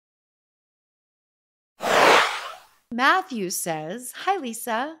Matthew says, "Hi,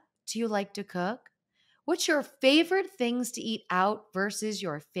 Lisa. Do you like to cook? What's your favorite things to eat out versus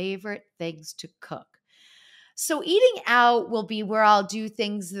your favorite things to cook?" So, eating out will be where I'll do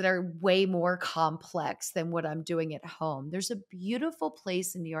things that are way more complex than what I'm doing at home. There's a beautiful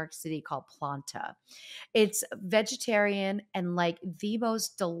place in New York City called Planta. It's vegetarian and like the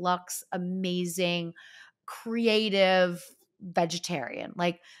most deluxe, amazing, creative vegetarian.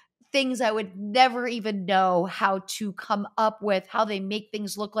 Like things I would never even know how to come up with, how they make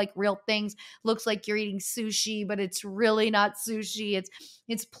things look like real things. Looks like you're eating sushi, but it's really not sushi.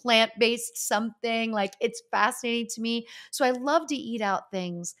 It's plant-based something. Like it's fascinating to me. So I love to eat out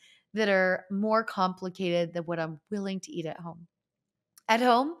things that are more complicated than what I'm willing to eat at home. At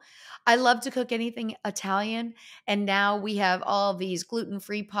home, I love to cook anything Italian, and now we have all these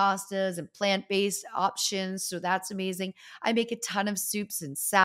gluten-free pastas and plant-based options, so that's amazing. I make a ton of soups and salads.